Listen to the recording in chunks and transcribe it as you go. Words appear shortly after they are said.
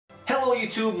Hello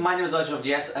YouTube, my name is Legend of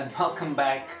DS and welcome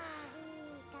back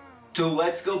to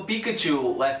Let's Go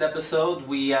Pikachu. Last episode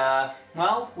we did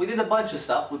a bunch of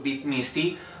stuff. We beat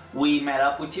Misty, we met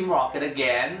up with Team Rocket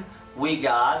again, we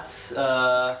got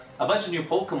a bunch of new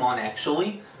Pokemon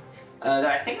actually that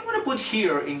I think I'm gonna put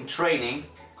here in training.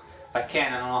 If I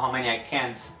can, I don't know how many I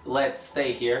can let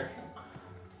stay here.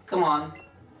 Come on.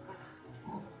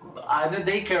 I'm the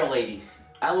daycare lady.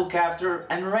 I look after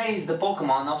and raise the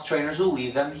Pokemon of trainers who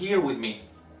leave them here with me.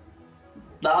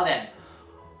 Now then,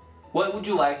 what would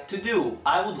you like to do?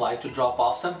 I would like to drop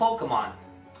off some Pokemon.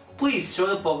 Please show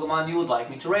the Pokemon you would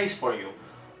like me to raise for you.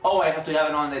 Oh, I have to have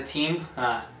it on the team?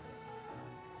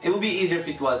 It would be easier if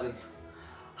it wasn't.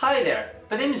 Hi there,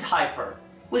 the name is Hyper.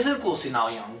 Listen closely now,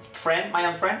 my young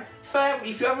friend.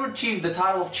 If you ever achieve the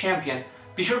title of champion,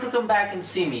 be sure to come back and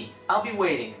see me. I'll be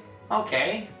waiting.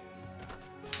 Okay.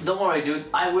 Don't worry dude,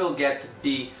 I will get to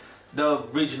be the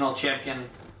regional champion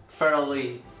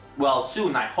fairly well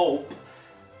soon, I hope.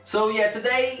 So yeah,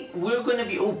 today we're gonna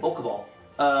be... oh, Pokeball.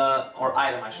 Or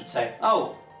item I should say.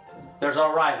 Oh, there's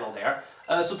our rival there.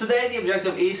 So today the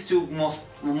objective is to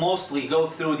mostly go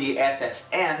through the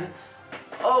SSN.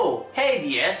 Oh, hey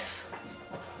DS!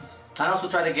 And also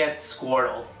try to get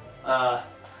Squirtle.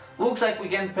 Looks like we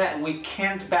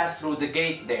can't pass through the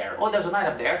gate there. Oh, there's an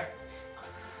item there.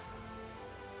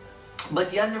 But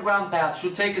the underground path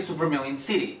should take us to Vermilion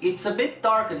City. It's a bit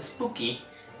dark and spooky.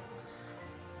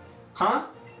 Huh?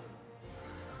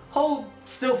 Hold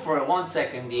still for 1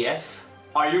 second, DS.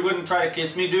 Are you gonna try to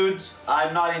kiss me, dude?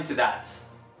 I'm not into that.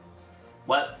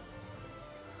 What?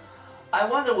 I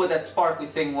wonder what that sparkly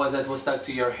thing was that was stuck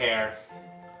to your hair.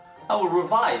 Oh, a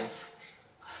revive.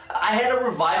 I had a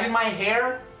revive in my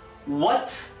hair?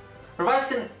 What? Revives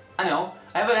can... I know.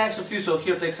 I have an extra few, so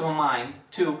here, take some of mine,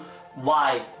 too.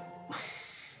 Why?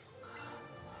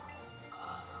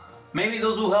 Maybe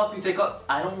those will help you take on...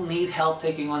 I don't need help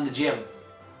taking on the gym.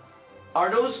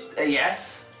 Are those...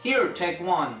 yes. Here, take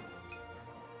one.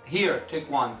 Here, take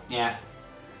one. Yeah.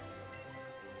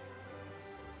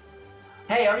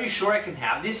 Hey, are you sure I can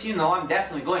have this? You know I'm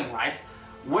definitely going, right?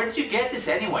 Where did you get this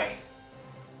anyway?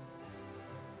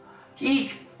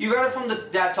 Eek! You got it from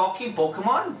that talking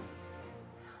Pokemon?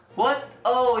 What?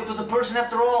 Oh, it was a person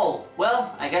after all.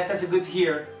 Well, I guess that's a good to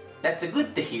hear. That's a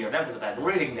good to hear. That was a bad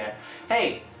reading there.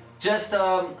 Hey, just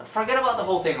forget about the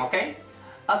whole thing, okay?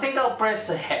 I think I'll press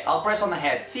on the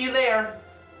head. See you there.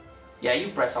 Yeah, you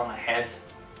press on the head.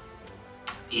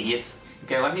 Idiots.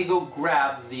 Okay, let me go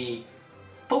grab the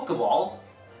Pokeball.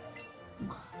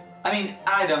 I mean,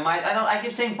 item. I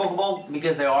keep saying Pokeball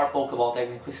because they are Pokeball,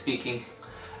 technically speaking.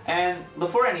 And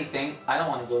before anything, I don't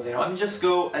want to go there. Let me just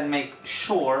go and make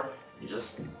sure,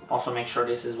 just also make sure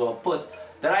this is well put,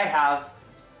 that I have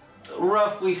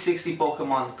roughly 60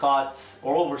 Pokemon caught,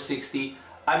 or over 60.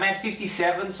 I'm at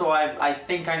 57, so I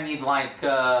think I need like,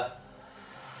 I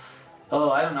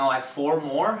don't know, like 4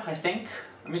 more, I think.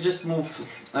 Let me just move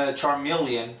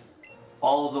Charmeleon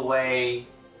all the way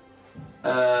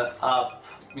up,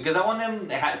 because I want them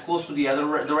close to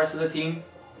the rest of the team.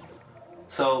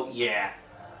 So yeah.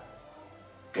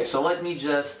 Okay, so let me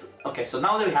just... okay, so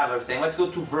now that we have everything, let's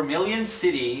go to Vermilion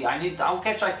City. I'll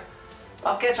catch like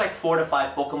 4 to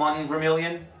 5 Pokemon in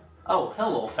Vermilion. Oh,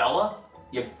 hello fella.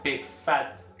 You big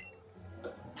fat...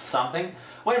 something.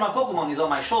 When my Pokemon is on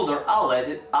my shoulder,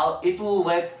 it will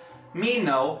let me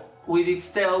know with its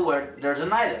tail where there's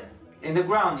an item in the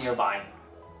ground nearby.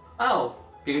 Oh,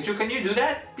 Pikachu, can you do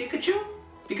that? Pikachu?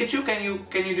 Pikachu,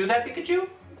 can you do that, Pikachu?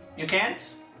 You can't?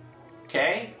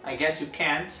 Okay, I guess you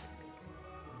can't.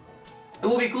 It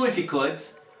would be cool if you could.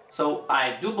 So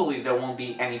I do believe there won't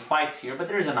be any fights here, but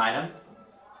there is an item.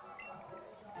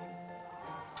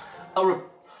 Oh,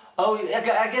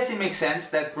 I guess it makes sense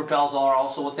that repels are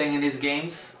also a thing in these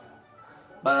games.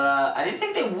 But I didn't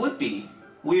think they would be.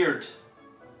 Weird.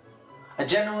 I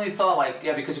genuinely thought like,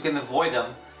 yeah, because you can avoid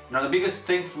them. You know, the biggest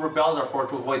thing for repels are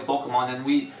to avoid Pokemon,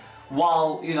 and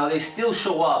while, you know, they still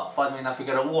show up, funnily enough, you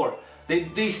get a war.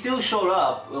 They still showed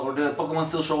up, or the Pokemon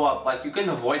still show up, like you can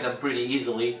avoid them pretty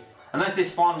easily. Unless they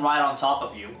spawn right on top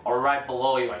of you, or right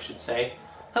below you I should say.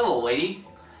 Hello lady.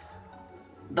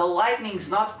 The lightning's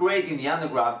not great in the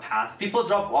underground path. People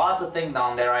drop lots of things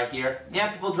down there I hear.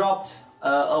 Yeah, people dropped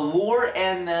a lure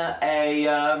and the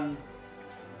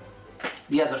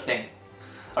other thing.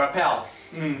 A repel.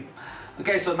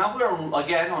 Okay, so now we're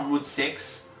again on Route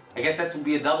 6. I guess that would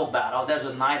be a double battle. There's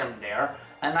an item there.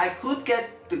 And I could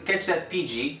catch that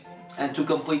PG and to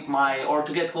complete my, or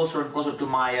to get closer and closer to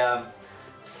my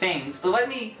things. But let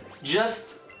me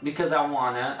just, because I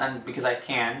wanna and because I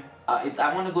can,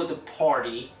 I want to go to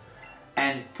party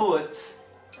and put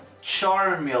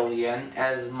Charmeleon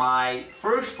as my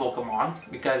first Pokemon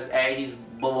because A, he's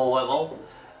below level,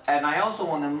 and I also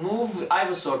want to move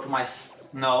Ivysaur to my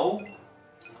snow.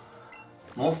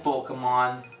 Move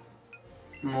Pokemon.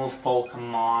 Move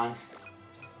Pokemon.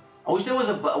 I wish there was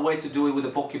a way to do it with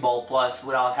the Pokeball Plus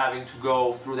without having to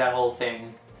go through that whole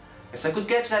thing. Yes, I could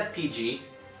catch that PG.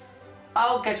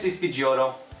 I'll catch this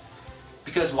Pidgeotto.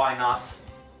 Because why not?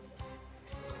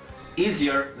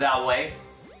 Easier that way.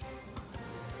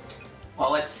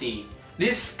 Well, let's see.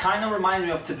 This kind of reminds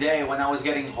me of today when I was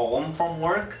getting home from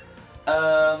work.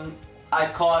 I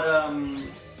caught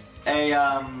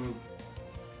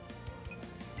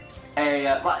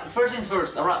first things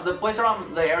first. Around the place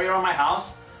around the area around my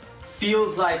house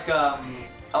feels like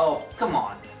oh come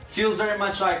on, feels very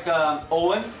much like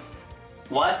Owen.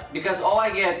 What? Because all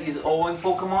I get is Owen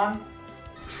Pokemon.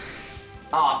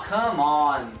 Oh come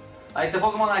on. Like the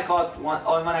Pokemon I caught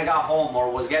when I got home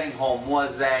or was getting home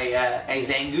was a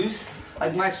Zangoose.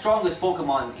 Like my strongest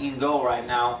Pokemon in Go right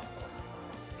now.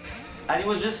 And it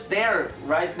was just there,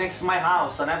 right next to my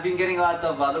house. And I've been getting a lot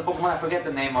of other Pokemon. I forget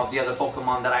the name of the other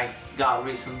Pokemon that I got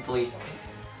recently.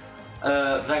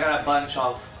 That I got a bunch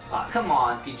of. Oh, come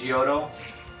on, Pidgeotto.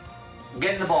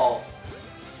 Getting the ball.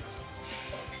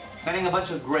 Getting a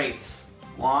bunch of greats.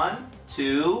 1,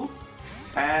 2,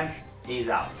 and he's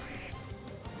out.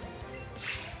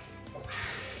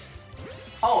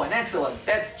 Oh, an excellent.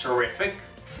 That's terrific.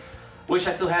 Wish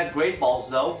I still had great balls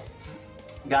though.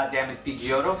 God damn it,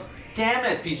 Pidgeotto. Damn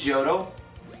it, Pidgeotto.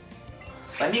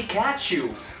 Let me catch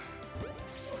you.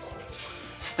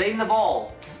 Stay in the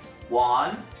ball.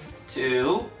 1,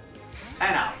 2,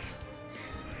 and out.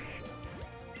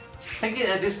 Thinking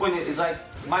at this point it's like,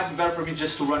 it might be better for me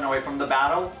just to run away from the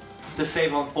battle to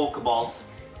save on Pokeballs.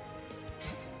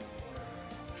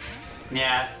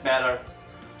 Yeah, it's better.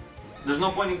 There's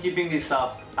no point in keeping this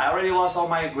up. I already lost all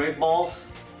my Great Balls,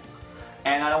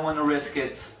 and I don't want to risk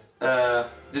it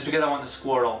just because I want the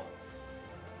Squirtle.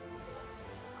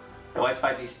 So let's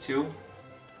fight these two.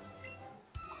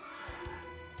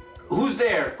 Who's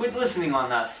there? Quit listening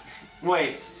on us.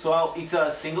 Wait, so it's a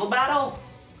single battle?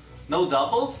 No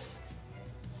doubles?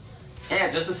 Yeah,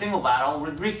 just a single battle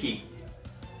with Ricky.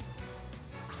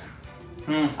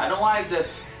 I don't like that.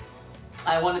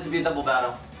 I want it to be a double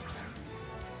battle.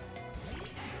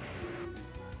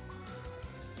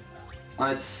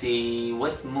 Let's see,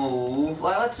 what move?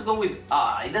 Well, let's go with,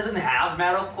 it doesn't have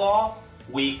Metal Claw.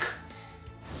 Weak.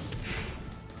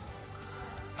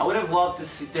 I would have loved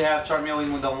to have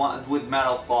Charmeleon with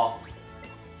Metal Claw.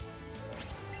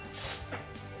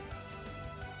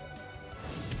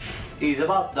 He's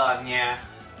about done, yeah.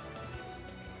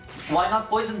 Why not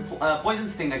Poison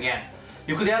Sting again?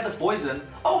 You could add the poison.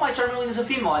 Oh, my Charmeleon is a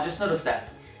female, I just noticed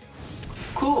that.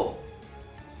 Cool.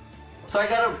 So I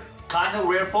got a kind of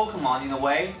rare Pokemon in a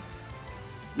way.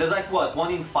 There's like what,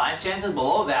 1 in 5 chances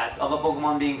below that of a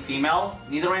Pokemon being female?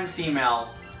 Neither and female.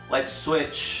 Let's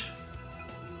switch.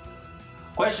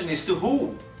 Question is to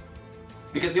who?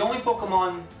 Because the only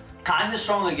Pokemon kind of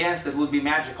strong against it would be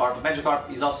Magikarp, but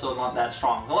Magikarp is also not that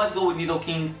strong. So let's go with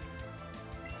Nidoking.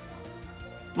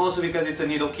 Mostly because it's a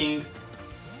Nidoking.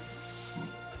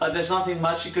 But there's nothing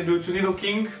much you can do to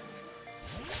Nidoking.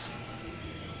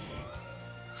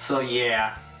 So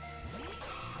yeah.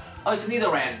 Oh, it's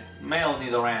Nidoran. Male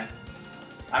Nidoran.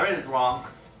 I read it wrong.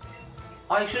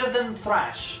 Oh, I should have done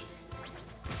Thrash.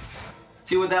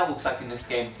 See what that looks like in this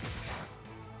game.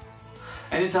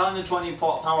 And it's a 120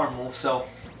 power move, so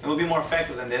it will be more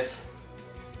effective than this.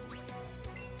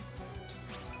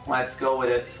 Let's go with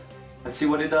it. Let's see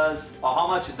what it does. Or how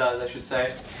much it does, I should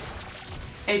say.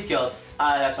 8 kills.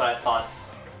 That's what I thought.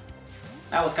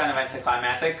 That was kind of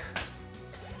anticlimactic.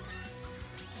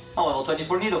 Oh, level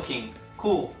 24 Nidoking.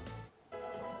 Cool.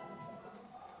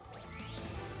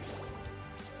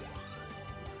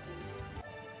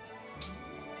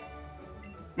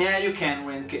 Yeah, you can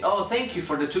win. Oh, thank you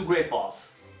for the 2 Great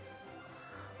Balls.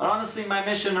 But honestly, my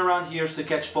mission around here is to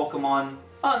catch Pokemon.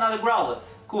 Oh, another Growlithe.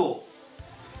 Cool.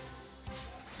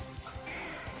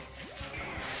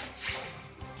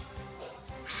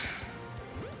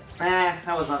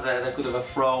 That was not that good of a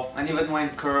throw. And even when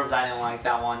curved, I didn't like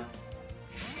that one.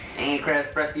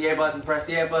 Press the A button, press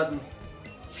the A button.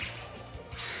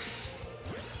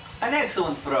 An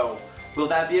excellent throw. Will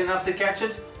that be enough to catch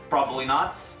it? Probably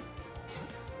not.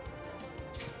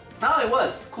 No, it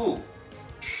was. Cool.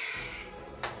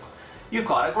 You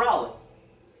caught a Growlithe.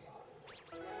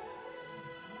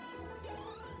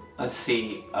 Let's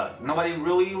see. Nobody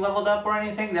really leveled up or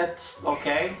anything. That's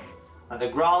okay. The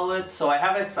Growlithe. So I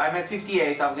have it. I'm at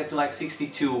 58. I'll get to like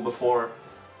 62 before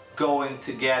going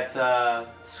to get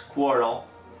Squirtle.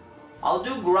 I'll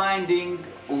do grinding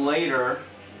later.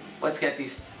 Let's get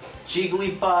these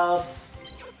Jigglypuff.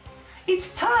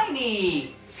 It's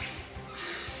tiny!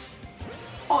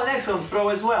 Oh, an excellent throw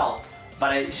as well.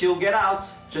 But she'll get out.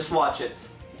 Just watch it.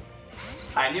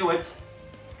 I knew it.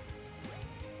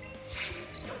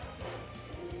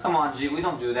 Come on, Jiggly,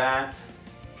 don't do that.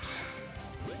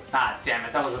 Ah, damn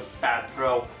it, that was a bad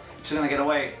throw. She's gonna get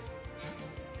away.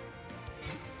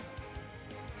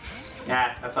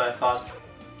 Yeah, that's what I thought.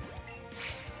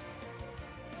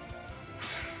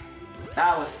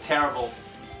 That was terrible.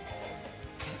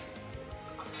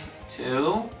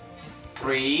 2,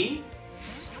 3.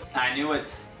 I knew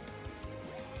it.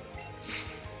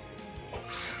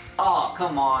 Oh,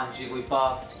 come on,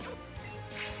 Jigglypuff.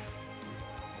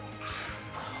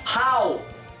 How?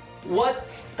 What?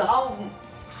 How?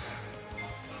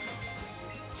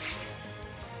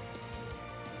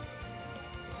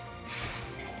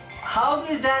 How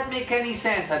did that make any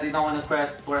sense? I did not want to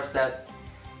press that.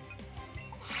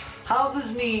 How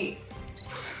does me...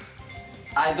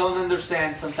 I don't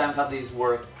understand sometimes how these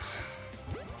work.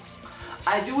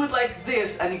 I do it like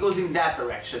this and it goes in that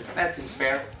direction. That seems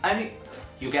fair. I mean,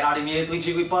 you get out immediately,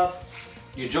 Jigglypuff?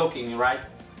 You're joking me, right?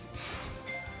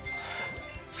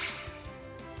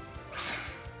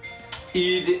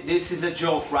 This is a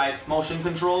joke, right? Motion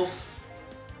controls?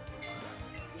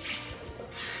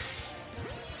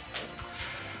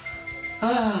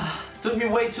 Took me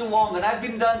way too long and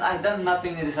I've done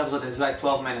nothing in this episode. It's like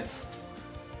 12 minutes.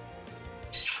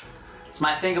 It's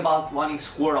my thing about wanting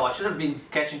Squirtle. I should have been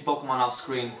catching Pokemon off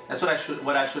screen. That's what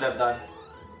I should have done.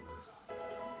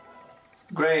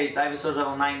 Great, Ivysaur's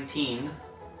level 19.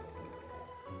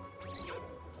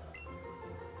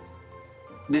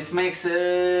 This makes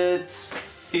it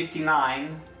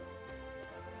 59.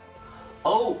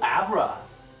 Oh, Abra.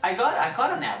 I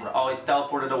caught an Abra. Oh, it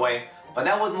teleported away. But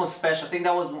that one was special. I think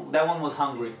that one was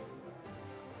hungry.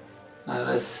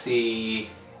 Let's see.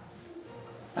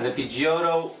 And the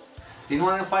Pidgeotto. Didn't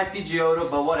want to fight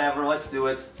Pidgeotto, but whatever. Let's do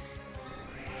it.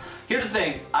 Here's the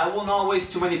thing. I will not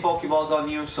waste too many Pokeballs on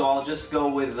you, so I'll just go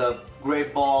with the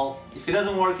Great Ball. If it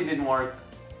doesn't work, it didn't work.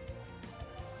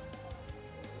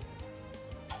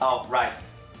 Oh, right.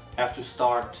 I have to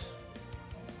start.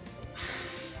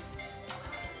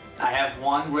 I have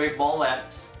one Great Ball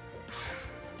left.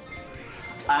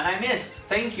 And I missed.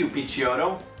 Thank you,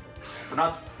 Pidgeotto. For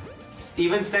not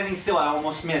even standing still, I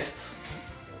almost missed.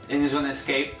 And he's gonna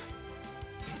escape.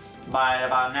 By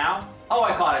about now. Oh,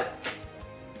 I caught it.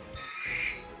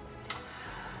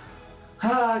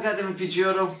 Ah, goddamn it,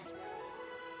 Pidgeotto.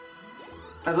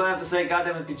 That's what I have to say,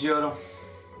 goddamn it, Pidgeotto.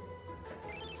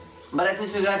 But at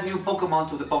least we got new Pokemon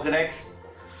to the Pokédex.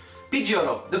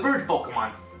 Pidgeotto, the bird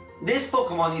Pokemon. This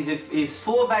Pokemon is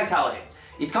full of vitality.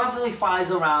 It constantly flies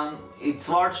around its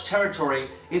large territory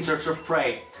in search of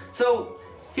prey. So,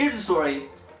 here's the story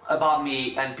about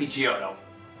me and Pidgeotto.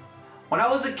 When I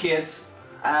was a kid,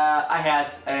 I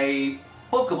had a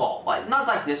Pokeball. Like, not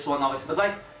like this one, obviously, but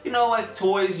like, you know, like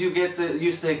toys you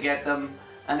used to get them,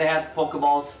 and they had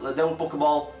Pokeballs. There were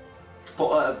Pokeball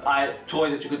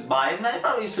toys that you could buy, and I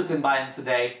probably still can buy them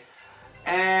today.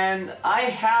 And I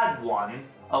had one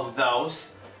of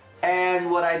those. And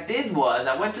what I did was,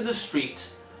 I went to the street.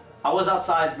 I was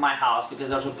outside my house because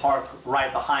there's a park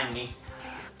right behind me.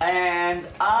 And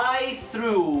I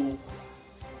threw,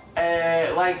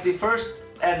 like the first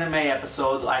anime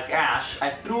episode, like Ash,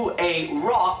 I threw a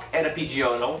rock at a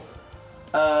Pidgeotto.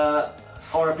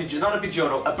 Or a Pidgeotto, not a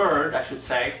Pidgeotto, a bird, I should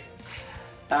say.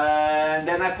 And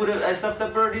then I stuffed the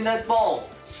bird in that ball.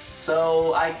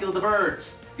 So I killed the bird.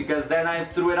 Because then I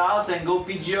threw it out and go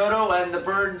Pidgeotto and the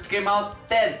bird came out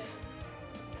dead.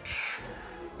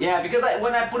 Yeah, because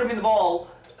when I put him in the ball,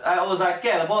 I was like,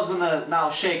 yeah, the ball's gonna now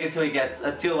shake until he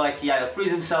either frees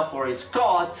himself or he's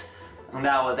caught, and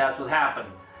that's what happened.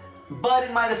 But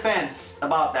in my defense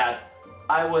about that,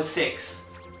 I was 6.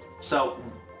 So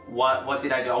what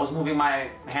did I do? I was moving my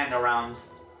hand around.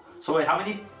 So wait, how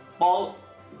many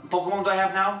Pokemon do I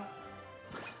have now?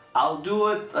 I'll do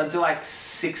it until like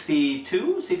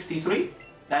 62, 63.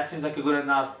 That seems like a good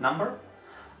enough number.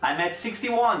 I'm at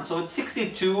 61, so at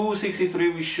 62, 63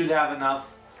 we should have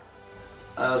enough.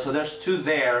 So there's 2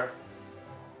 there.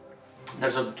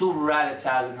 There's 2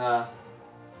 Rattatas in the...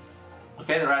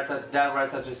 Okay, that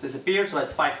Rattata just disappeared, so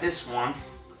let's fight this one.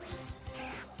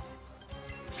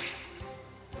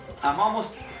 I'm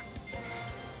almost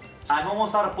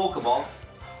out of Pokeballs.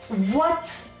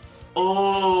 What?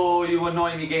 Oh, you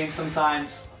annoy me, game,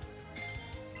 sometimes.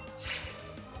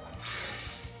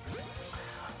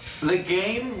 The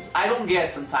game, I don't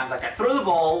get sometimes. Like, I throw the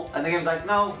ball, and the game's like,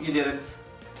 no, you didn't.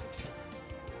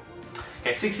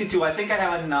 Okay, 62, I think I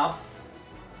have enough.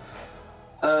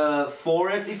 for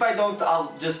it. If I don't,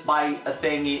 I'll just buy a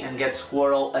thingy and get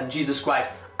Squirrel, and Jesus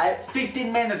Christ.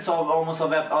 15 minutes almost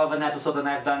of an episode and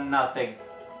I've done nothing.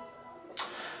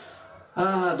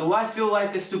 Do I feel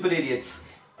like a stupid idiot?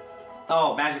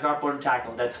 Oh, Magic Harpoon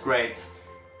Tackle, that's great.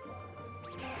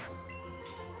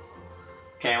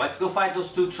 Okay, let's go fight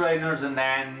those 2 trainers and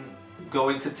then go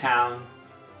into town.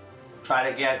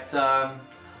 Try to get,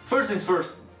 first things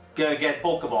first, get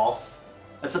Pokeballs.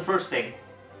 That's the first thing.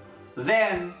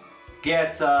 Then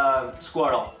get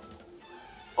Squirtle.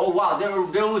 Oh wow, there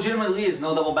legitimately is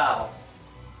no double battle.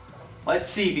 Let's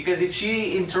see, because if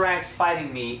she interacts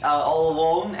fighting me all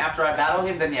alone after I battle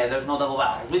him, then yeah, there's no double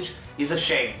battle, which is a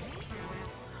shame.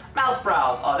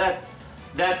 Mouseprout. Oh,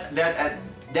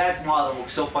 that model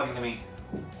looks so funny to me.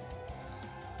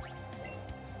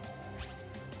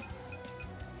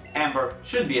 Amber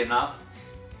should be enough.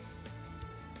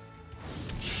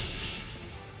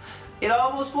 It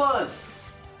almost was.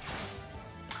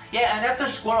 Yeah, and after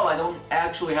Squirrel, I don't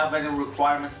actually have any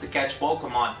requirements to catch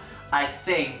Pokemon. I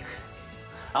think,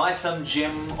 unless some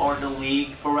gym or the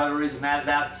league for whatever reason has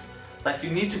that, like you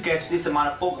need to catch this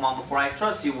amount of Pokemon before I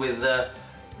trust you with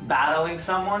battling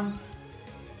someone.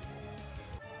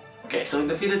 Okay, so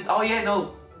defeated. Oh yeah,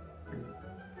 no.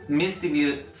 Misty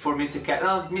needed for me to catch.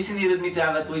 No, Misty needed me to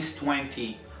have at least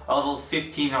 20, level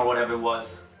 15 or whatever it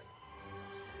was.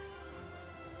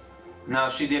 No,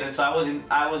 she didn't. So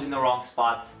I was in the wrong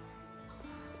spot.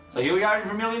 So here we are in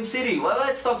Vermilion City. Well,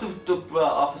 let's talk to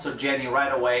Officer Jenny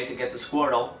right away to get the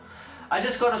Squirtle. I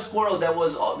just got a Squirtle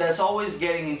that's always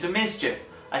getting into mischief.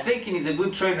 I think he needs a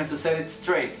good trainer to set it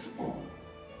straight.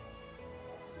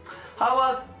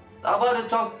 How about a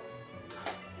talk?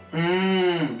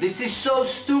 This is so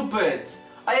stupid.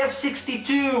 I have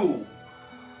 62.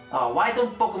 Why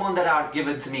don't Pokemon that are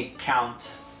given to me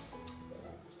count?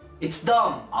 It's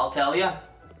dumb, I'll tell ya.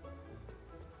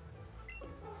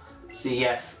 See,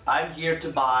 yes, I'm here to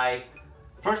buy,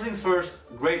 first things first,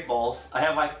 Great Balls. I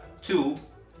have like 2.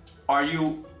 Are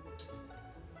you...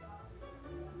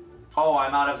 Oh,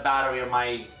 I'm out of battery on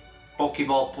my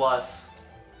Pokeball Plus.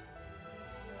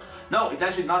 No, it's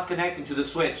actually not connecting to the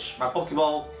Switch. My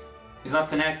Pokeball is not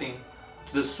connecting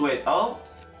to the Switch. Oh,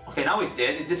 okay, now it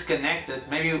did. It disconnected.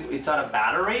 Maybe it's out of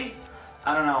battery?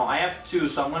 I don't know. I have 2,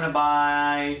 so I'm gonna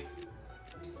buy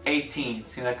 18.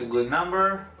 Seems like a good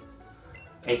number.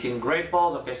 18 Great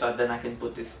Balls. Okay, so then I can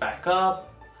put this back up.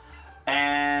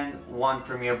 And 1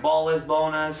 Premier Ball is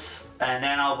bonus. And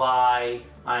then I'll buy,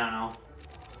 I don't know,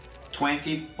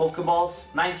 20 Pokeballs.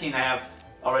 19 I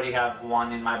already have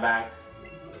 1 in my bag.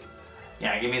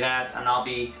 Yeah, give me that and I'll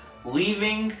be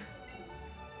leaving.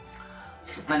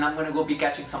 And I'm gonna go be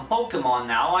catching some Pokemon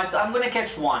now. I'm gonna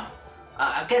catch 1.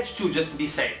 I'll catch 2 just to be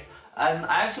safe. And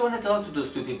I actually want to talk to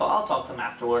those 2 people. I'll talk to them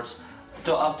afterwards.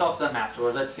 I'll talk to them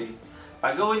afterwards. Let's see. If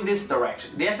I go in this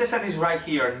direction. The SSN is right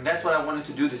here, and that's what I wanted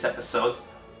to do this episode.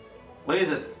 What is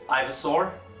it?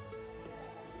 Ivysaur?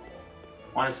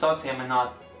 I want to talk to him and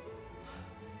not...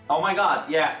 Oh my god,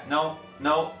 yeah, no.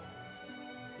 No,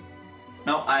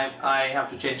 I have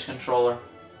to change controller.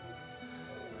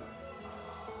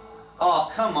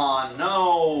 Oh, come on,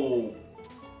 no!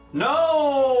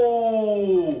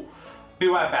 No! Be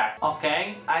right back.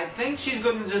 Okay, I think she's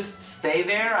gonna just stay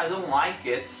there. I don't like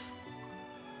it.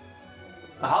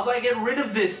 How do I get rid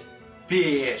of this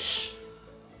bitch?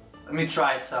 Let me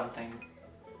try something.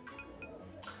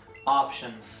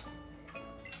 Options.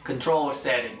 Controller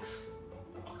settings.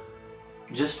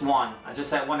 Just 1. I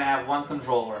just want to have 1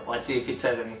 controller. Let's see if it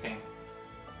says anything.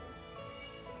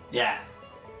 Yeah.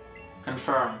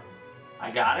 Confirm.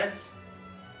 I got it.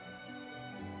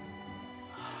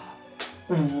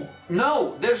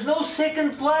 No! There's no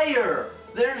second player!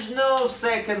 There's no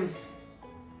second...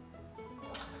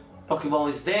 Pokeball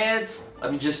is dead.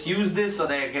 Let me just use this so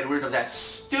that I get rid of that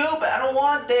stupid... I don't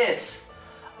want this!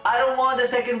 I don't want the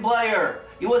second player!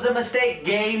 It was a mistake,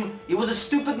 game! It was a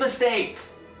stupid mistake!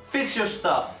 Fix your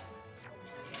stuff.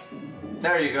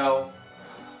 There you go.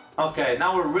 Okay,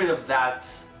 now we're rid of that.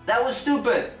 That was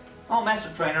stupid! Oh,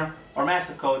 Master Trainer, or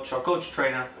Master Coach, or Coach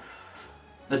Trainer.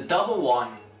 The double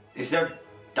one. Is there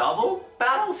double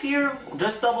battles here?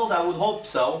 Just doubles? I would hope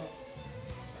so.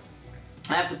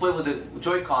 I have to play with the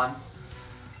Joy-Con.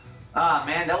 Ah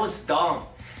man, that was dumb.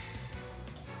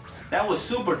 That was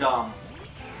super dumb.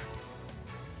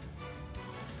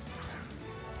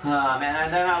 Ah man,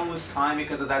 and then I lose time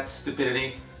because of that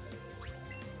stupidity.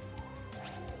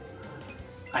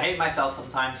 I hate myself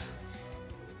sometimes.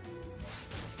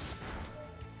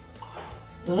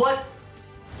 What?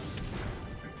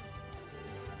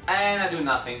 And I do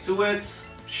nothing to it.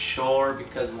 Sure,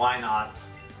 because why not?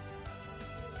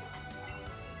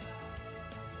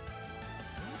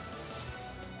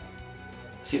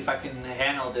 See if I can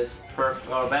handle this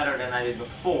or better than I did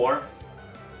before.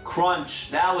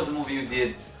 Crunch, that was a move you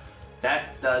did.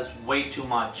 That does way too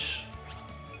much.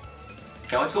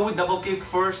 Okay, let's go with double kick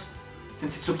first,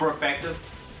 since it's super effective.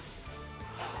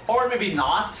 Or maybe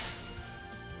not.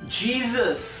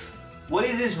 Jesus! What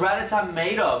is this Rattata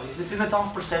made of? Is this in the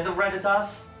top percent of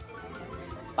Rattatas?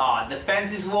 Ah,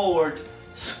 defense is lowered.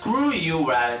 Screw you,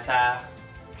 Rattata.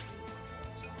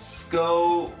 Let's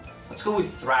go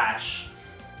with Thrash.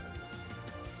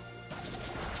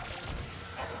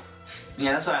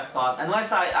 Yeah, that's what I thought.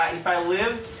 Unless if I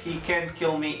live, he can't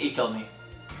kill me. He killed me.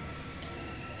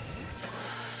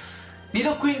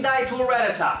 Nidoqueen died to a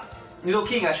Rattata.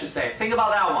 Nidoking, I should say. Think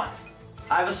about that one.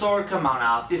 Ivysaur, come on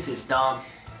out. This is dumb.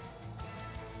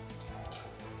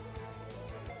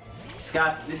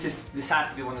 This has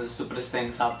to be one of the stupidest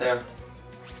things out there.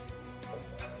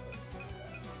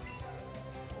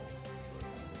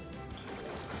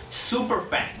 Super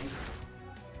Fang.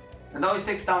 And always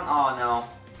takes down. Oh no.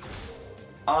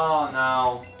 Oh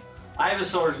no.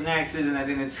 Ivysaur's next, isn't it?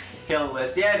 In its kill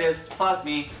list. Yeah, it is. Fuck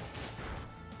me.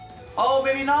 Oh,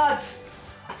 maybe not.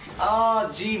 Oh,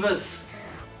 Jeebus.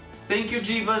 Thank you,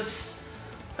 Jeebus.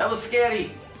 That was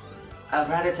scary.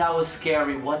 Rattata was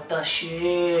scary. What the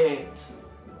shit?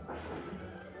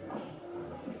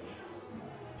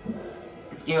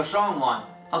 You're a strong one.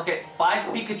 Okay,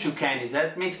 5 Pikachu candies.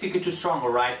 That makes Pikachu stronger,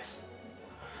 right?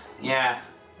 Yeah.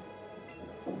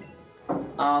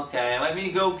 Okay, let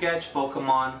me go catch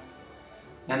Pokemon.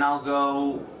 And I'll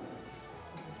go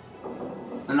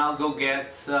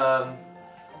get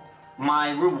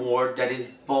my reward, that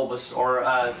is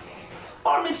Bulbasaur,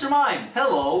 or Mr. Mime.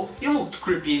 Hello, you looked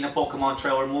creepy in a Pokemon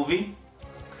trailer movie.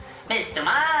 Mr.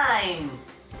 Mime!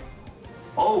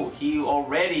 Oh, he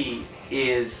already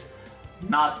is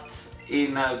not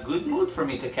in a good mood for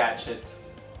me to catch it.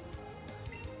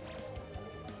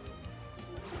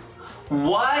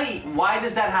 Why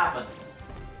does that happen?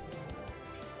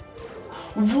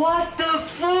 What the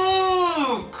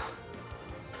fuck?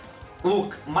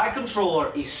 Look, my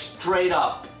controller is straight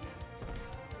up.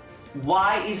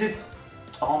 Why is it...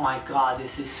 Oh my god,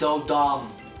 this is so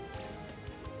dumb.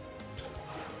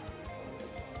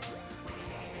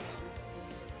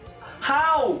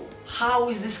 How? How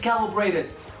is this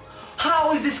calibrated?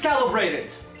 How is this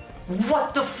calibrated?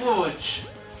 What the fudge?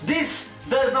 This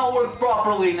does not work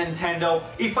properly, Nintendo.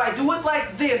 If I do it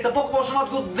like this, the Pokemon should not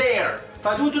go there. If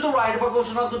I do it to the right, the Pokemon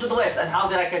should not go to the left. And how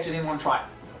did I catch it in one try?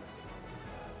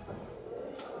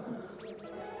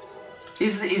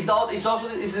 Is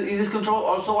this control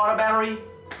also on a battery?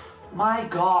 My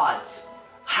god.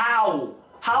 How?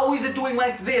 How is it doing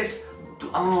like this?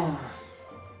 Oh.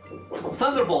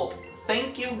 Thunderbolt.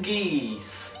 Thank you,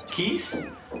 Geese. Keys?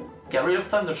 Get rid of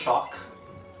Thundershock.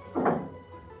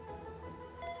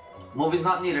 Move is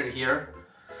not needed here.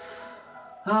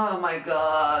 Oh my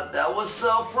god, that was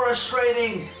so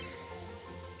frustrating.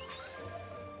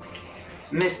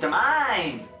 Mr.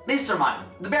 Mime! Mr. Mime,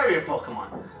 the barrier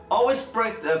Pokemon. Always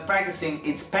practicing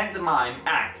its pantomime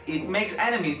act. It makes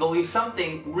enemies believe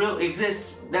something real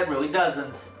exists that really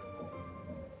doesn't.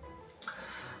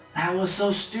 That was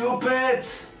so stupid!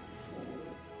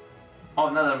 Oh,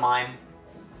 another mime.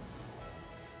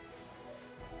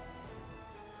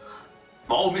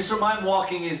 Oh, Mr. Mime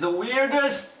walking is the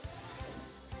weirdest!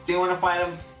 Do you want to fight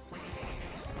him?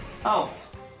 Oh.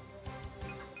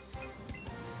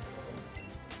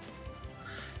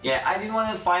 Yeah, I didn't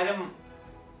want to fight him.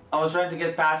 I was trying to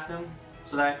get past him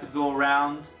so that I could go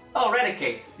around. Oh,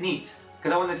 Eradicate. Neat.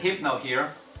 Because I wanted Hypno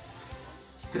here.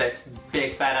 Look at that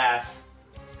big fat ass.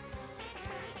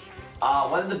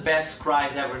 One of the best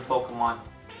cries ever in Pokemon.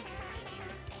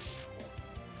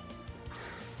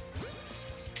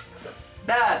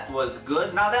 That was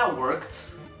good. Now that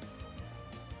worked.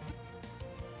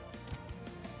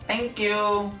 Thank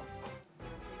you.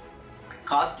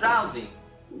 Caught Drowsy.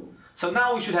 So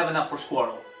now we should have enough for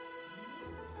Squirtle.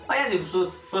 I ended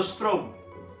with first throw.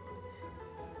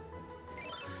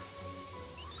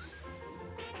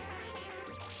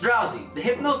 Drowsy, the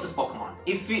hypnosis Pokemon.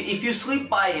 If you sleep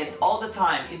by it all the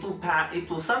time, it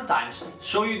will sometimes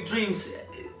show you dreams.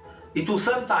 It will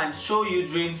sometimes show you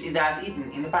dreams it has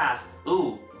eaten in the past.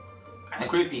 Ooh, kinda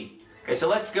creepy. Okay, so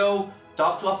let's go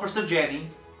talk to Officer Jenny,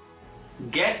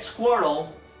 get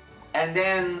Squirtle, and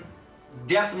then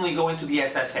definitely go into the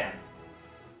SSN.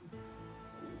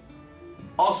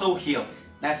 Also heal.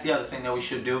 That's the other thing that we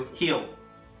should do. Heal.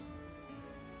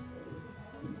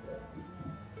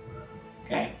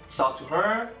 Okay, let's talk to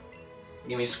her.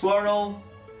 Give me Squirtle.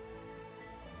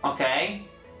 Okay.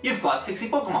 You've got 60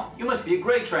 Pokemon. You must be a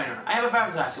great trainer. I have a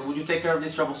favor to ask you. Would you take care of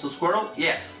this troublesome Squirtle?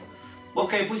 Yes.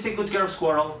 Okay, please take good care of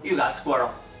Squirrel. You got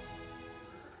Squirrel.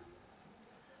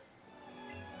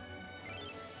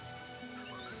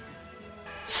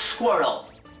 Squirrel,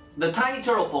 the tiny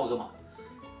turtle Pokemon.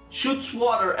 Shoots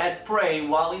water at prey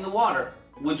while in the water.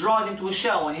 Withdraws into a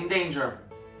shell when in danger.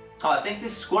 Oh, I think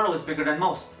this Squirrel is bigger than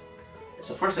most.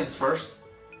 So first things first,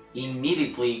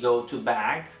 immediately go to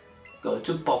bag, go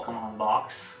to Pokemon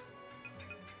box,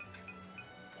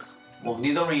 move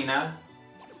Nidorina,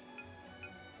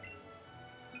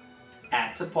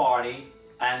 add to party,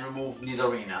 and remove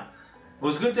Nidorina. It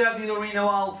was good to have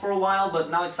Nidorina for a while, but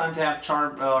now it's time to have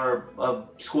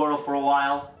Squirrel for a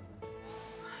while.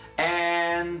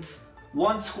 And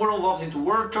once Squirrel evolves into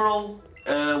Word Turtle,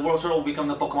 Word Turtle will become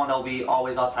the Pokemon that will be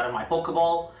always outside of my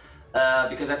Pokeball,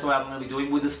 because that's what I'm going to be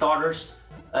doing with the starters.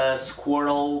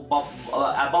 Squirrel,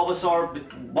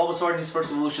 Bulbasaur in his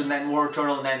first evolution, then Word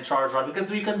Turtle, and then Charizard, because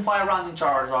you can fly around in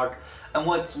Charizard, and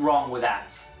what's wrong with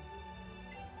that?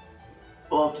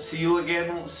 We'll hope to see you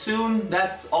again soon.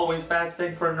 That's always a bad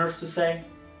thing for a nurse to say.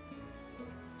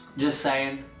 Just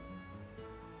saying.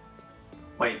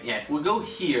 Wait, yeah, if we go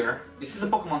here, this is a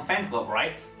Pokemon fan club,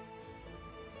 right?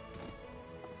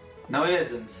 No, it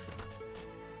isn't.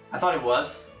 I thought it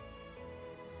was.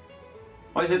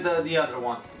 Or is it the other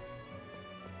one?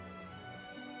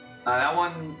 That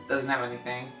one doesn't have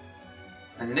anything.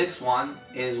 And this one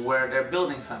is where they're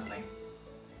building something.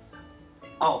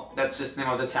 Oh, that's just the name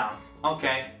of the town.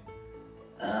 Okay.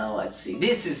 Let's see.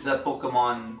 This is the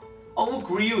Pokemon. Oh, look,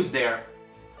 Ryu's there.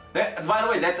 By the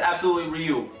way, that's absolutely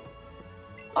Ryu.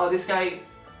 Oh, this guy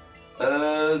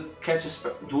catch a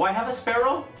sparrow. Do I have a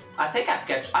sparrow? I think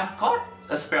I've caught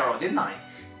a sparrow, didn't I?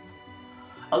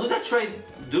 I'll do that trade.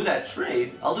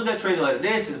 I'll do that trade later.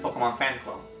 This is the Pokemon fan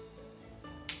club.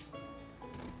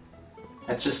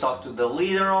 Let's just talk to the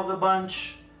leader of the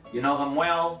bunch. You know him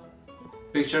well.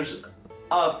 Pictures.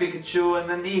 Pikachu and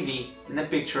then Eevee in the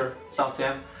picture. Talk to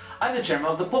him. I'm the chairman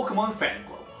of the Pokemon fan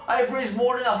club. I've raised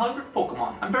more than 100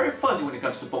 Pokemon. I'm very fuzzy when it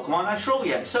comes to Pokemon. I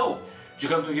surely am. So, did you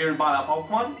come to hear about our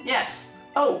Pokemon? Yes.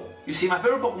 Oh, you see, my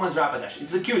favorite Pokemon is Rapidash.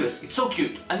 It's the cutest. It's so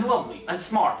cute and lovely and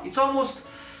smart. It's almost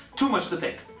too much to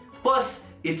take. Plus,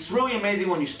 it's really amazing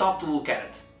when you stop to look at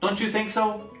it. Don't you think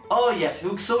so? Oh yes, it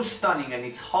looks so stunning and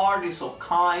it's hard, it's so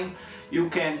kind. You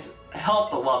can't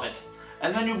help but love it.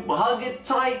 And when you hug it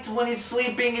tight when it's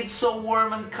sleeping, it's so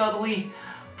warm and cuddly.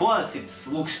 Plus, it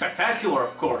looks spectacular,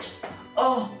 of course.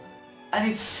 Oh, and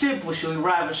it's simply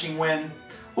ravishing when...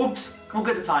 Oops, look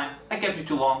at the time. I kept you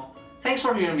too long. Thanks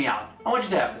for hearing me out. I want you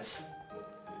to have this.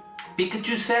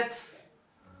 Pikachu set.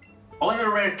 Only a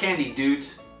rare candy, dude.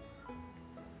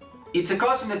 It's a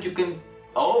costume that you can...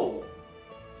 Oh.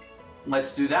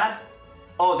 Let's do that.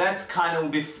 Oh, that's kind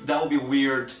of that would be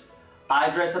weird. I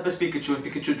dress up as Pikachu and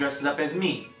Pikachu dresses up as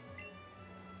me.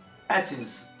 That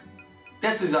seems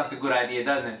like a good idea,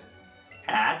 doesn't it?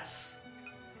 Hats.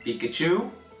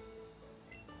 Pikachu.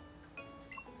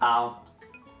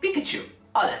 Pikachu.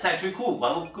 Oh, that's actually cool.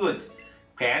 I look good.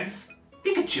 Pants.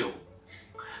 Pikachu.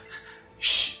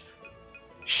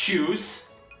 Shoes.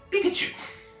 Pikachu.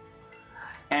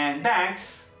 And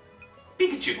bags.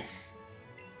 Pikachu.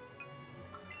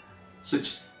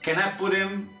 Switch. Can I put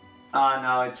him?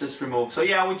 No, it's just removed. So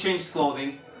yeah, we changed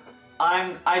clothing.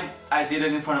 I did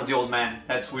it in front of the old man.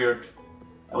 That's weird.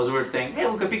 That was a weird thing. Hey,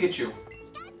 look at Pikachu.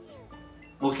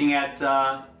 Looking at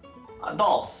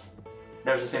dolls.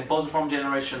 There's the same pose from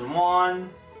Generation 1.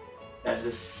 There's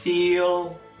a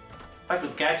seal. If I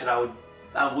could catch it,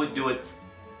 I would do it.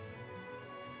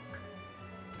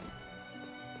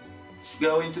 Let's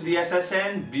go into the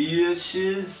SSN.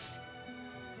 Bitches.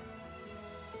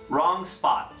 Wrong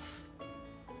spots.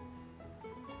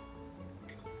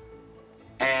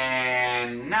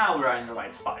 And now we're in the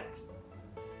right spot.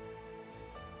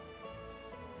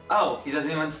 Oh, he doesn't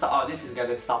even stop. Oh, this is the guy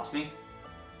that stops me.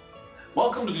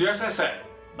 Welcome to the SSN,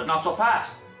 but not so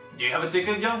fast. Do you have a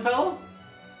ticket, young fellow?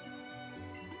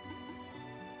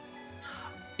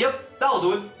 Yep, that'll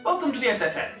do it. Welcome to the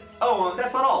SSN. Oh,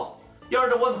 that's not all. You're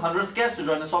the 100th guest to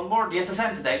join us on board the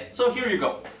SSN today, so here you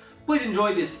go. Please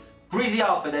enjoy this breezy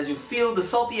outfit as you feel the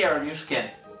salty air on your skin.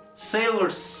 Sailor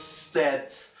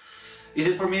set. Is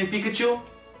it for me and Pikachu?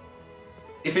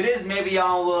 If it is, maybe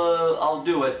I'll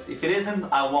do it. If it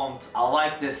isn't, I won't. I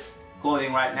like this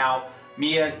clothing right now.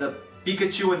 Me as the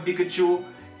Pikachu and Pikachu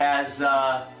as,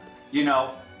 you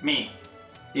know, me.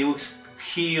 He looks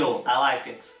cool. I like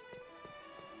it.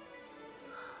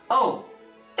 Oh,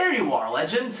 there you are,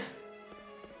 legend.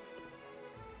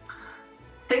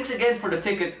 Thanks again for the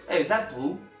ticket. Hey, is that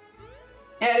blue?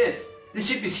 Yeah, it is. This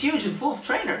ship is huge and full of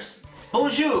trainers.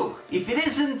 Bonjour. If it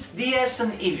isn't DS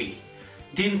and Eevee.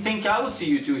 Didn't think I would see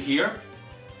you two here.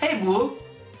 Hey Blue,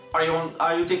 are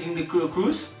you taking the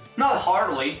cruise? Not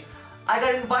hardly. I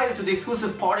got invited to the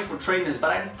exclusive party for trainers,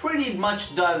 but I'm pretty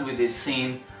much done with this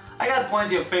scene. I got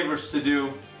plenty of favors to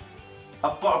do.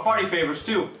 Party favors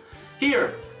too.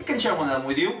 Here, I can share one of them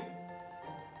with you.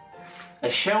 A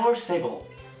shower sable.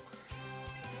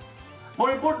 More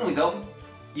importantly though,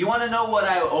 you want to know what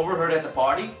I overheard at the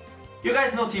party? You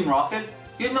guys know Team Rocket?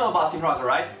 You know about Team Rocket,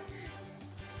 right?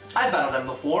 I battled them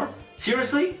before.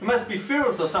 Seriously? You must be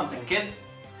fearless or something, kid.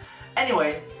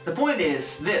 Anyway, the point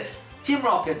is this. Team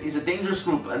Rocket is a dangerous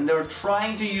group and they're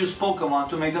trying to use Pokemon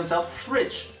to make themselves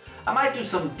rich. I might do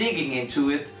some digging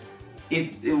into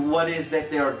what is that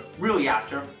they're really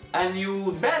after, and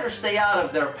you better stay out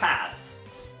of their path.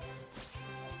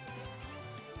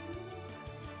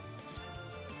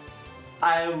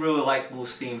 I really like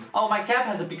Blue's theme. Oh, my cap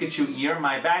has a Pikachu ear,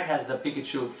 my bag has the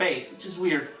Pikachu face, which is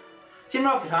weird. Team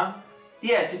Rocket, huh?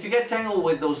 Yes, if you get tangled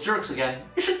with those jerks again,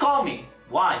 you should call me.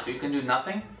 Why, so you can do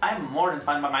nothing? I'm more than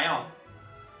fine by my own.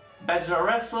 Badgers are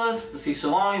restless, the sea's so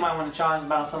long, you might want to challenge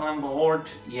battle someone bored.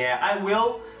 Yeah, I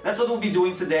will. That's what we'll be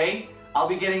doing today. I'll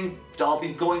be going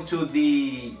to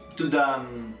the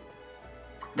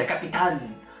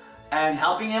Capitan and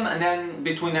helping him, and then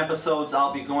between episodes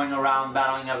I'll be going around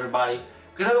battling everybody.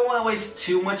 Because I don't want to waste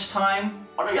too much time.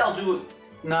 Or maybe I'll do it.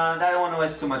 Nah, I don't want to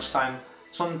waste too much time.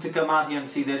 Just wanted to come out here and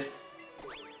see this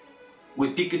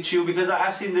with Pikachu, because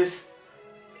I've seen this.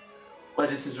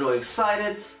 Legends is really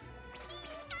excited.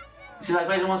 Seems like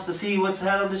Legend wants to see what's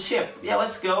ahead of the ship. Yeah,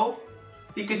 let's go.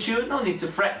 Pikachu, no need to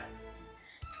fret.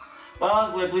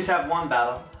 Well, we at least have one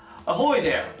battle. Ahoy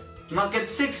there! Do not get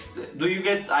 6. Do you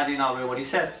get... I did not read what he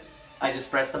said. I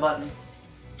just pressed the button.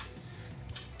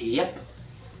 Yep.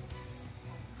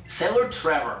 Sailor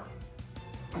Trevor.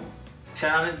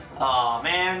 Sounded... Aw,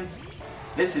 man.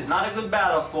 This is not a good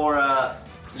battle for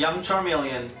young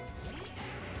Charmeleon.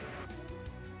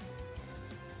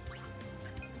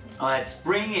 Let's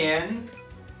bring in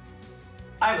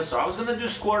Ivysaur. I was gonna do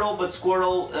Squirtle, but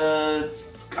Squirtle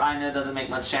kinda doesn't make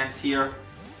much sense here,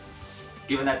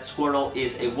 given that Squirtle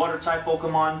is a water type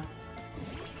Pokemon.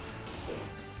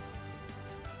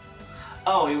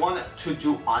 Oh, he wanted to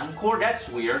do Encore? That's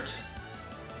weird.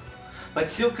 But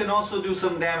Seal can also do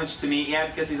some damage to me, yeah,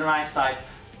 because he's an Ice type.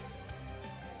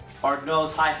 Or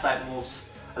knows Ice type moves.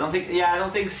 I don't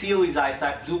think Seal is Ice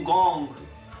type. Dugong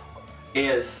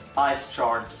is Ice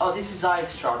Chart. Oh, this is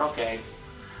Ice Chart, okay.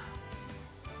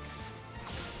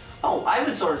 Oh,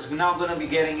 Ivysaur is now gonna be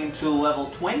getting into level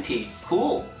 20.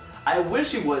 Cool. I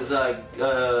wish it was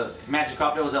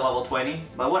Magikarp that was at level 20,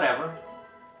 but whatever.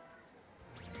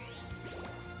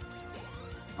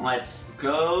 Let's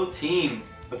go team.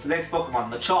 What's the next Pokemon?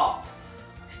 Machop.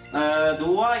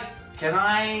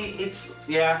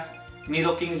 Yeah,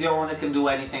 Nidoking's the only one that can do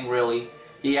anything really.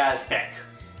 He has Peck.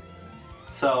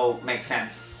 So, makes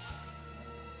sense.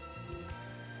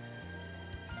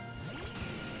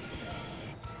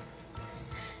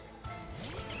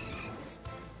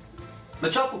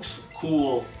 Machop looks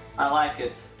cool. I like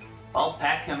it. I'll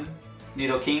pack him.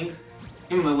 Nidoking.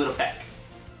 Give him a little peck.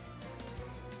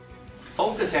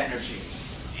 Focus energy.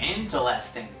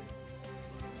 Interesting.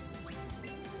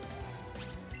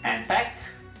 And peck.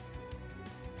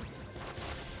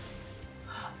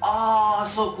 Ah,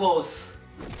 so close.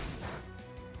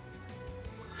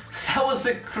 That was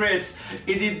a crit.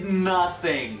 It did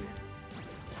nothing.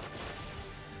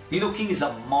 Nidoking is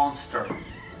a monster.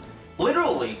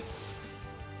 Literally.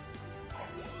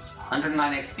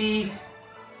 109 XP.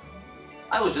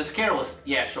 I was just careless.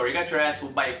 Yeah, sure, you got your ass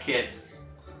whooped by a kid.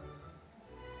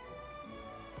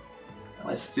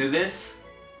 Let's do this.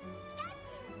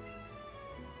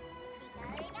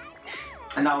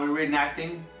 And now we're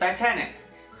reenacting Titanic.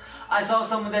 I saw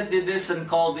someone that did this and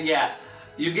called, yeah,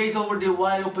 you gaze over the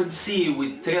wide open sea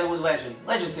together with Legend.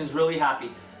 Legend seems really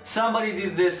happy. Somebody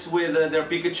did this with their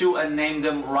Pikachu and named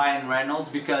them Ryan Reynolds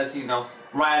because, you know,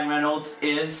 Ryan Reynolds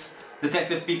is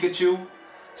Detective Pikachu.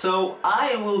 So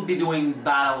I will be doing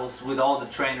battles with all the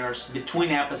trainers between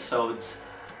episodes.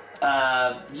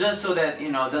 Just so that,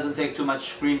 you know, it doesn't take too much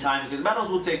screen time, because battles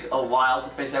will take a while to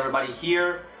face everybody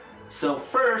here. So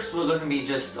first we're going to be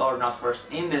not first,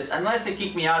 in this, unless they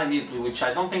kick me out immediately, which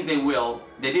I don't think they will.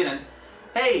 They didn't.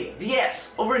 Hey,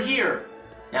 DS, over here!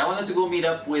 Yeah, I wanted to go meet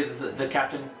up with the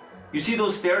captain. You see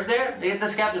those stairs there? They get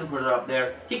this captain put up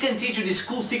there. He can teach you this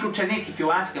cool secret technique if you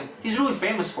ask him. He's really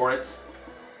famous for it.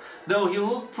 Though he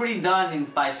looked pretty done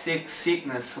by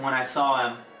sickness when I saw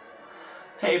him.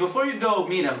 Hey, before you go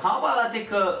meet him, how about I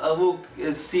take a look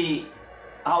and see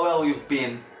how well you've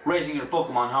been raising your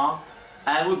Pokemon, huh?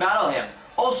 And we battle him.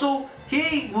 Also,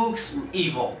 he looks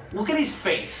evil. Look at his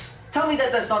face. Tell me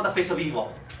that that's not the face of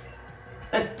evil.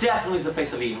 That definitely is the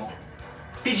face of evil.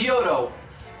 Pidgeotto.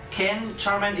 Can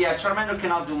Charmander... Yeah, Charmander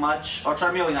cannot do much. Or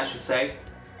Charmeleon, I should say.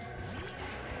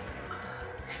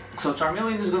 So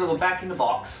Charmeleon is gonna go back in the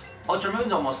box. Oh,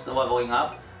 Charmeleon's almost leveling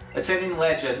up. It said in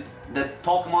Legend that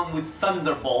Pokemon with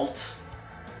Thunderbolt.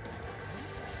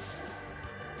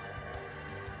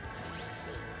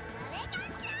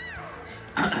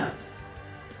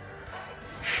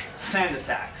 Sand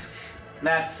attack.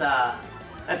 That's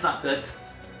not good.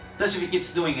 Especially if he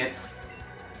keeps doing it.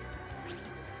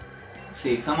 Let's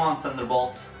see, come on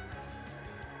Thunderbolt.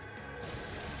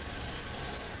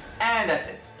 And that's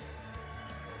it.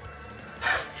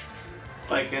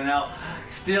 Fucking hell.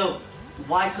 Still,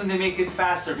 why couldn't they make it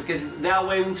faster? Because that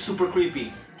way it looks super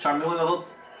creepy. Charmeleon level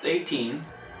 18.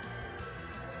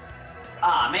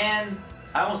 Ah man,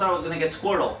 I almost thought I was gonna get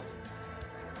Squirtle.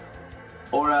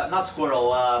 Or not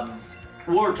Squirtle,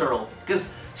 War Turtle. Because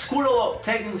Squirtle,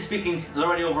 technically speaking, is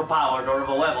already overpowered or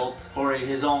overleveled for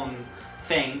his own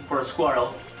thing, for a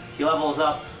Squirtle. He levels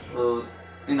up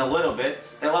in a little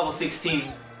bit, at level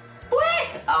 16. What?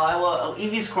 Oh, I love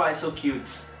Eevee's cry, so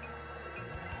cute.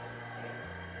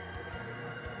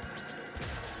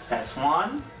 That's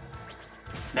one.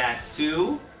 That's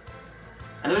two.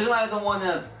 And the reason why I don't want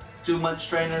to do much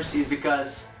trainers is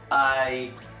because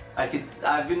I've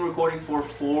been recording for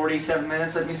 47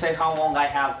 minutes. Let me say how long I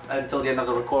have until the end of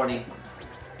the recording.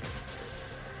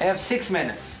 I have 6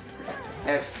 minutes.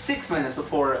 I have 6 minutes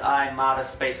before I'm out of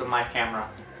space on my camera.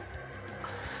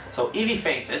 So Eevee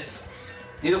fainted.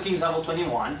 Nidoking's level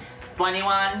 21.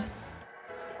 21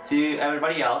 to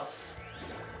everybody else.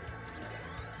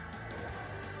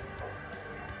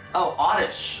 Oh,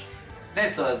 Oddish.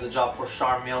 That's a job for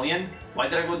Charmeleon. Why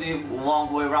did I go the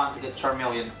long way around to get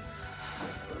Charmeleon?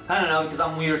 I don't know, because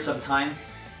I'm weird sometimes.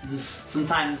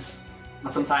 Sometimes.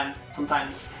 Not sometimes.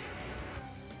 Sometimes.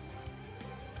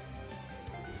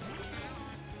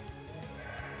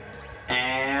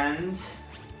 And...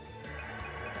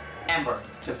 Amber,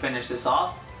 to finish this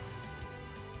off.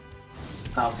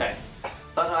 Okay.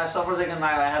 I saw for a second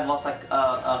I had lost like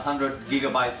 100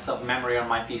 gigabytes of memory on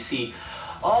my PC.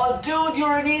 Oh dude,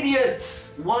 you're an idiot!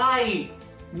 Why?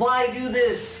 Why do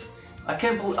this? I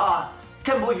can't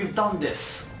believe you've done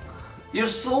this. You're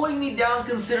slowing me down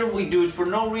considerably, dude, for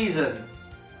no reason.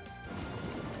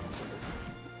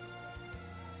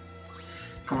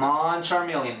 Come on,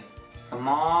 Charmeleon. Come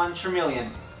on,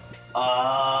 Charmeleon.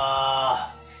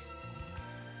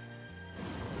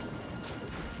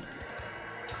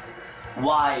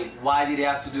 Why? Why did they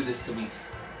have to do this to me?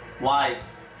 Why?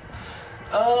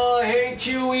 Oh, I hate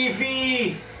you,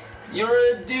 Eevee!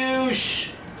 You're a douche!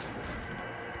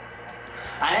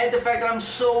 I hate the fact that I'm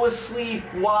so asleep.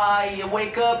 Why?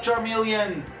 Wake up,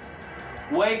 Charmeleon!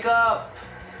 Wake up!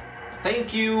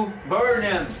 Thank you! Burn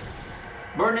him!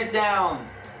 Burn it down!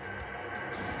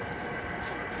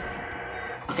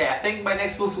 Okay, I think my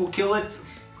next move will kill it.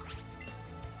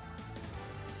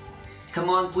 Come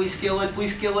on, please kill it,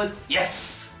 please kill it.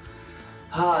 Yes!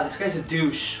 Ah, this guy's a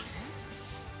douche.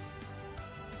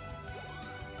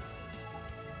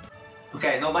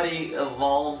 Okay, nobody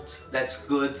evolved. That's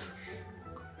good.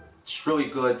 It's really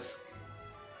good.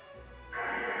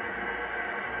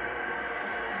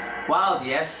 Wow,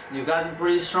 yes, you've gotten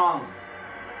pretty strong.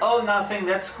 Oh, nothing,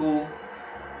 that's cool.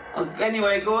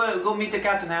 Anyway, go meet the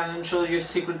captain and show your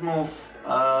secret move.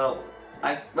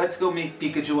 Let's go meet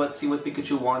Pikachu. Let's see what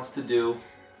Pikachu wants to do.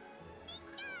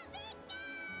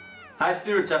 High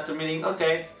spirits after meeting.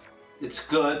 Okay, it's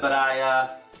good, but I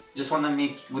just want to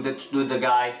meet with the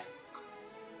guy.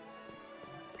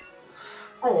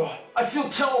 Oh, I feel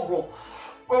terrible.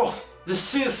 Oh, the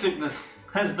seasickness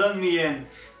has done me in.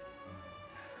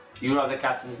 You have the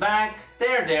captain's back.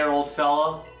 There, old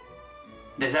fella.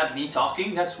 Is that me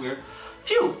talking? That's weird.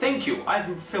 Phew, thank you.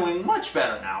 I'm feeling much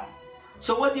better now.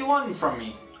 So what do you want from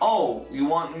me? Oh, you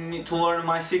want me to learn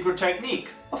my secret technique?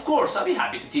 Of course, I'll be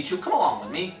happy to teach you. Come along with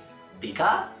me.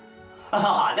 Pika?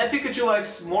 Ah, that Pikachu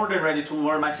likes more than ready to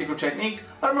learn my secret technique,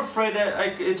 but I'm afraid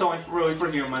that it's only really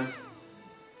for humans.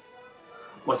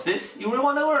 What's this? You really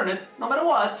want to learn it, no matter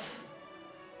what?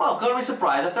 Well, color me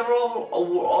surprised. I've traveled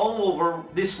all over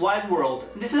this wide world.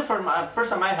 This is the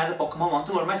first time I had a Pokemon want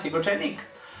to learn my secret technique.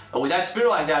 But with that spirit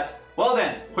like that, well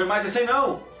then, who am I to say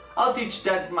no? I'll teach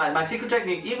that my secret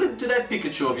technique even to that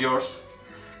Pikachu of yours.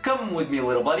 Come with me,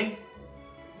 little buddy.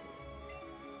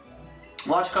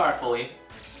 Watch carefully.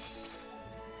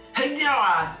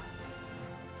 Hey-ya!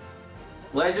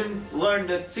 Legend learned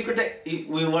the secret technique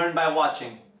we learned by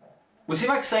watching. We seem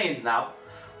like Saiyans now.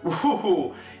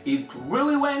 Woohoo! It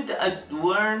really went to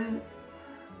learn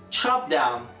Chop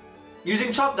Down.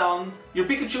 using chop down, your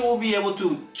Pikachu will be able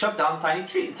to chop down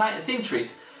thin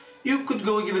trees. You could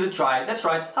go give it a try. That's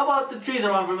right. How about the trees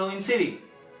around Vermilion City?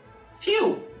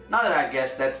 Phew! Now that I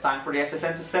guess that's time for the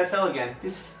SSN to set sail again.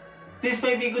 This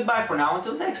may be goodbye for now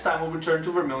until next time we'll return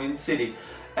to Vermilion City.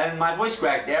 And my voice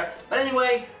cracked there. But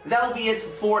anyway, that'll be it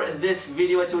for this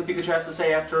video. Let's see what Pikachu has to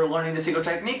say after learning the secret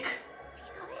technique.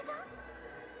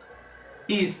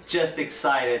 He's just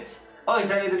excited. Oh,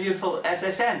 he's added the beautiful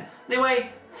SSN. Anyway,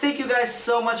 thank you guys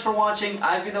so much for watching.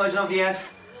 I've been the Legend of the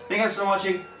S. Thank you guys for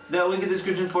watching. The link in the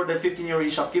description for the 15-euro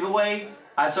eShop giveaway.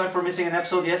 I'm sorry for missing an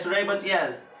episode yesterday, but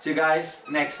yeah, see you guys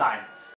next time.